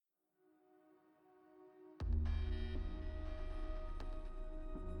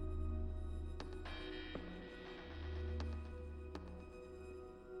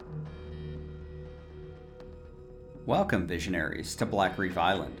Welcome, visionaries, to Black Reef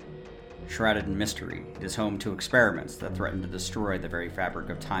Island. Shrouded in mystery, it is home to experiments that threaten to destroy the very fabric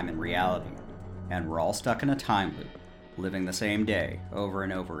of time and reality, and we're all stuck in a time loop, living the same day over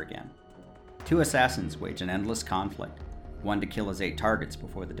and over again. Two assassins wage an endless conflict, one to kill his 8 targets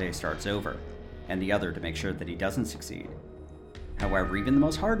before the day starts over, and the other to make sure that he doesn't succeed. However, even the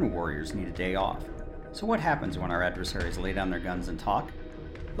most hardened warriors need a day off. So what happens when our adversaries lay down their guns and talk?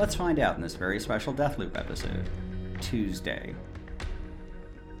 Let's find out in this very special Deathloop episode, Tuesday.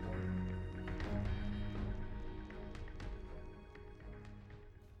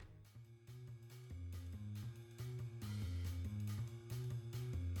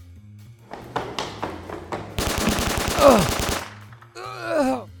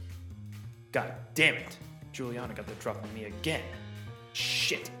 God damn it. Juliana got the drop on me again.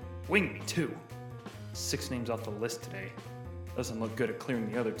 Shit. Winged me too. 6 names off the list today. Doesn't look good at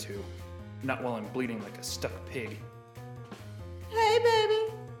clearing the other 2. Not while I'm bleeding like a stuck pig. Hey,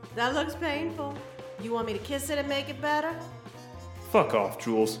 baby. That looks painful. You want me to kiss it and make it better? Fuck off,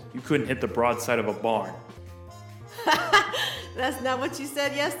 Jules. You couldn't hit the broadside of a barn. That's not what you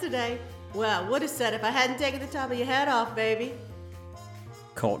said yesterday. Well, would have said if I hadn't taken the top of your head off, baby.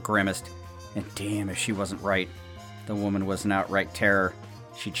 Colt grimaced, and damn if she wasn't right. The woman was an outright terror.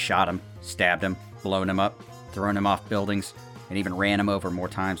 She'd shot him, stabbed him, blown him up, thrown him off buildings, and even ran him over more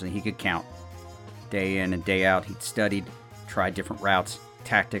times than he could count. Day in and day out, he'd studied, tried different routes,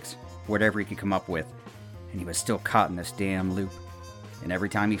 tactics, whatever he could come up with, and he was still caught in this damn loop. And every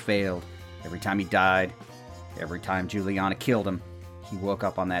time he failed, every time he died, every time Juliana killed him, he woke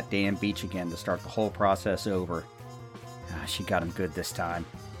up on that damn beach again to start the whole process over. She got him good this time.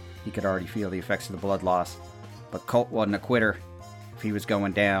 He could already feel the effects of the blood loss. But Colt wasn't a quitter. If he was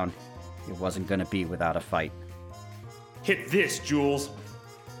going down, it wasn't going to be without a fight. Hit this, Jules.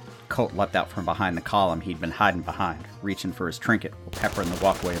 Colt leapt out from behind the column he'd been hiding behind, reaching for his trinket while peppering the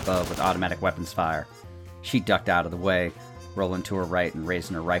walkway above with automatic weapons fire. She ducked out of the way, rolling to her right and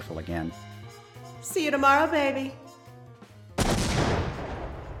raising her rifle again. See you tomorrow, baby.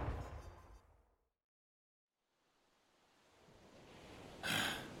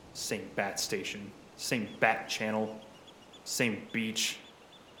 Same bat station, same bat channel, same beach,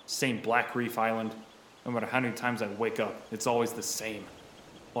 same Black Reef Island. No matter how many times I wake up, it's always the same.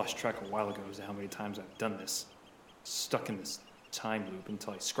 Lost track a while ago as to how many times I've done this. Stuck in this time loop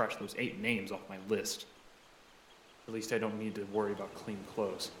until I scratch those 8 names off my list. At least I don't need to worry about clean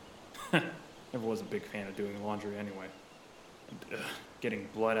clothes. Never was a big fan of doing laundry anyway. And, getting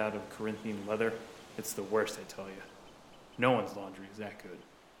blood out of Corinthian leather, it's the worst, I tell you. No one's laundry is that good.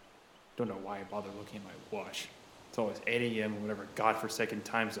 Don't know why I bother looking at my watch. It's always 8 a.m. whatever godforsaken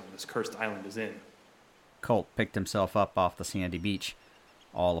time zone this cursed island is in. Colt picked himself up off the sandy beach.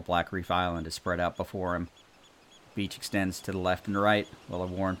 All of Black Reef Island is spread out before him. The beach extends to the left and right, while a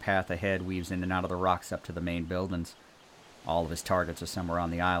worn path ahead weaves in and out of the rocks up to the main buildings. All of his targets are somewhere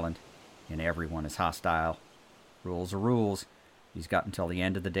on the island, and everyone is hostile. Rules are rules. He's got until the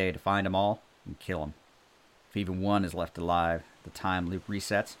end of the day to find them all and kill them. If even one is left alive, the time loop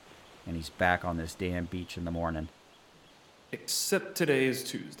resets, and he's back on this damn beach in the morning. Except today is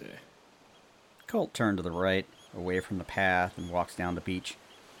Tuesday. Colt turned to the right, away from the path, and walks down the beach.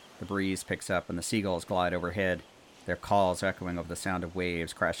 The breeze picks up and the seagulls glide overhead, their calls echoing over the sound of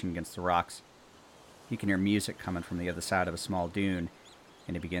waves crashing against the rocks. You can hear music coming from the other side of a small dune,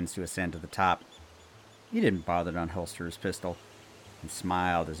 and he begins to ascend to the top. He didn't bother to unholster his pistol, and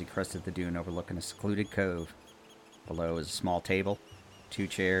smiled as he crested the dune overlooking a secluded cove. Below is a small table, 2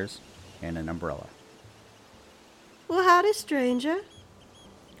 chairs, and an umbrella. Well, howdy, stranger.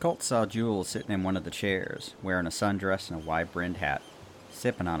 Colt saw Jules sitting in one of the chairs, wearing a sundress and a wide-brimmed hat,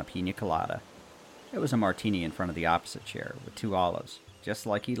 sipping on a pina colada. It was a martini in front of the opposite chair, with 2 olives, just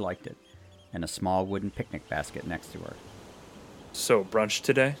like he liked it, and a small wooden picnic basket next to her. So, brunch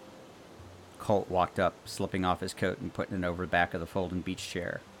today? Colt walked up, slipping off his coat and putting it over the back of the folding beach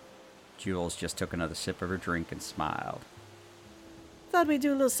chair. Jules just took another sip of her drink and smiled. Thought we'd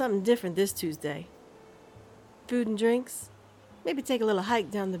do a little something different this Tuesday. Food and drinks. Maybe take a little hike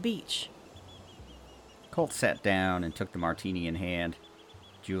down the beach. Colt sat down and took the martini in hand.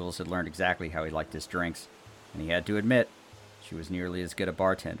 Jules had learned exactly how he liked his drinks, and he had to admit, she was nearly as good a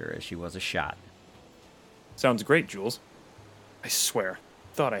bartender as she was a shot. Sounds great, Jules. I swear,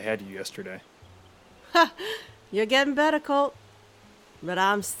 thought I had you yesterday. Ha! You're getting better, Colt. But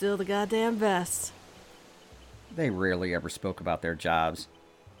I'm still the goddamn best. They rarely ever spoke about their jobs.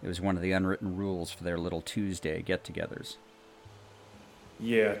 It was one of the unwritten rules for their little Tuesday get-togethers.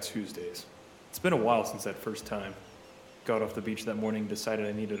 Yeah, Tuesdays. It's been a while since that first time. Got off the beach that morning and decided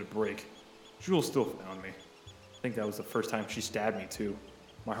I needed a break. Jules still found me. I think that was the first time she stabbed me, too.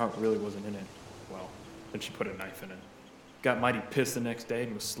 My heart really wasn't in it. Well, then she put a knife in it. Got mighty pissed the next day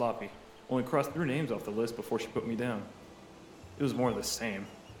and was sloppy. Only crossed 3 names off the list before she put me down. It was more of the same,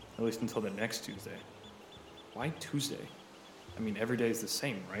 at least until the next Tuesday. Why Tuesday? I mean, every day is the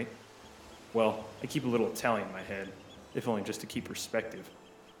same, right? Well, I keep a little tally in my head, if only just to keep perspective.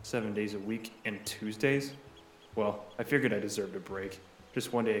 7 days a week and Tuesdays? Well, I figured I deserved a break.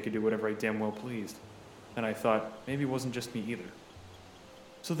 Just one day I could do whatever I damn well pleased. And I thought, maybe it wasn't just me either.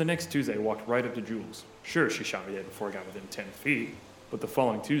 So the next Tuesday I walked right up to Jules. Sure, she shot me dead before I got within 10 feet, but the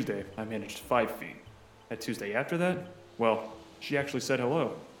following Tuesday I managed 5 feet. That Tuesday after that, well, she actually said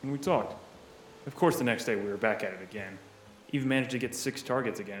hello, and we talked. Of course, the next day we were back at it again. Even managed to get 6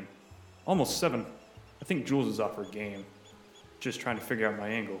 targets again. Almost 7. I think Jules is off her game. Just trying to figure out my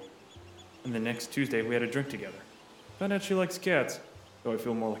angle. And the next Tuesday we had a drink together. Found out she likes cats, though I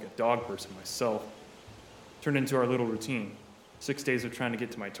feel more like a dog person myself. Turned into our little routine. 6 days of trying to get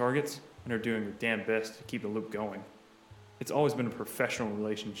to my targets, and her doing her damn best to keep the loop going. It's always been a professional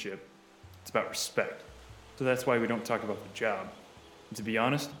relationship. It's about respect. So that's why we don't talk about the job. And to be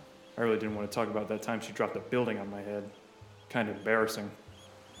honest, I really didn't want to talk about that time she dropped a building on my head. Kind of embarrassing.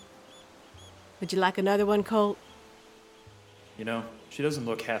 Would you like another one, Colt? You know, she doesn't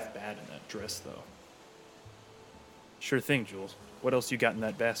look half bad in that dress, though. Sure thing, Jules. What else you got in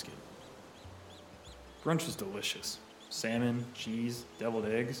that basket? Brunch was delicious. Salmon, cheese, deviled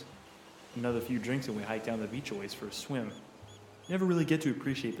eggs. Another few drinks and we hiked down the beach a ways for a swim. Never really get to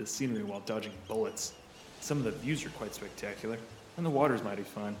appreciate the scenery while dodging bullets. Some of the views are quite spectacular, and the water's mighty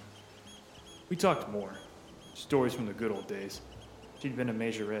fun. We talked more. Stories from the good old days. She'd been a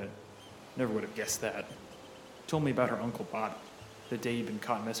majorette. Never would have guessed that. Told me about her Uncle Bobby, the day he'd been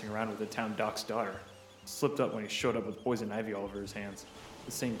caught messing around with the town doc's daughter. Slipped up when he showed up with poison ivy all over his hands.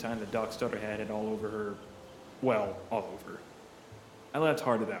 The same time the doc's daughter had it all over her. Well, all over. I laughed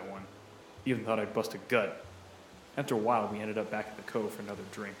hard at that one. Even thought I'd bust a gut. After a while, we ended up back at the cove for another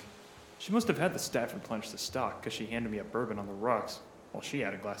drink. She must have had the staff replenish the stock, because she handed me a bourbon on the rocks, while she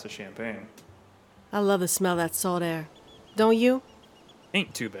had a glass of champagne. I love the smell of that salt air. Don't you?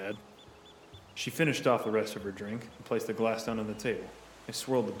 Ain't too bad. She finished off the rest of her drink and placed the glass down on the table. I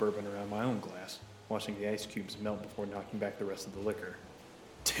swirled the bourbon around my own glass, watching the ice cubes melt before knocking back the rest of the liquor.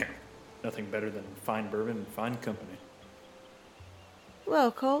 Damn, nothing better than fine bourbon and fine company.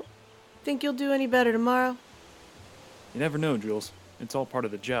 Well, Colt, think you'll do any better tomorrow? You never know, Jules. It's all part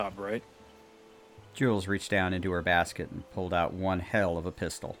of the job, right? Jules reached down into her basket and pulled out one hell of a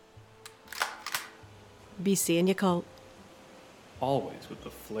pistol. Be seeing you, Colt. Always with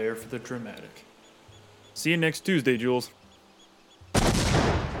the flair for the dramatic. See you next Tuesday, Jules.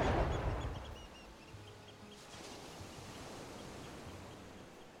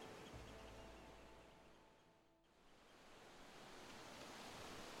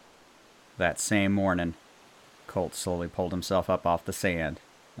 That same morning, Colt slowly pulled himself up off the sand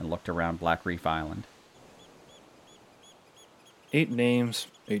and looked around Black Reef Island. 8 names,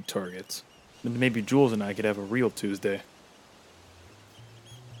 8 targets. Then maybe Jules and I could have a real Tuesday.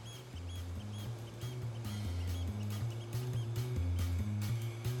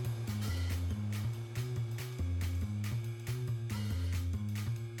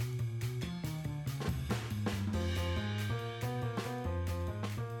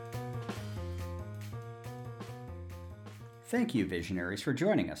 Thank you, Visionaries, for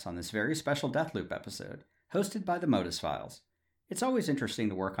joining us on this very special Deathloop episode, hosted by the Modus Files. It's always interesting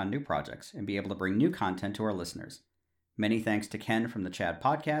to work on new projects and be able to bring new content to our listeners. Many thanks to Ken from the Chad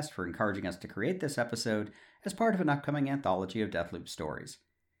Podcast for encouraging us to create this episode as part of an upcoming anthology of Deathloop stories.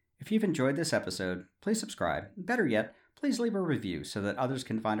 If you've enjoyed this episode, please subscribe. Better yet, please leave a review so that others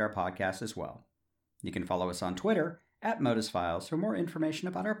can find our podcast as well. You can follow us on Twitter @ModusFiles for more information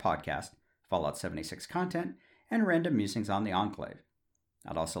about our podcast, Fallout 76 content, and random musings on the Enclave.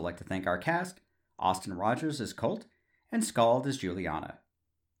 I'd also like to thank our cast, Austin Rogers as Colt, and Scald as Juliana.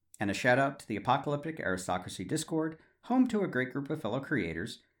 And a shout out to the Apocalyptic Aristocracy Discord, home to a great group of fellow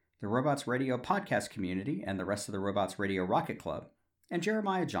creators, the Robots Radio podcast community and the rest of the Robots Radio Rocket Club, and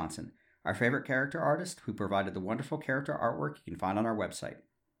Jeremiah Johnson, our favorite character artist who provided the wonderful character artwork you can find on our website.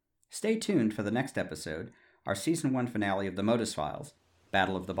 Stay tuned for the next episode, our Season 1 finale of the Modus Files,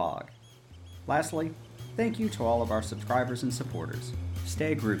 Battle of the Bog. Lastly, thank you to all of our subscribers and supporters.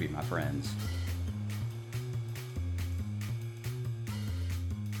 Stay groovy, my friends.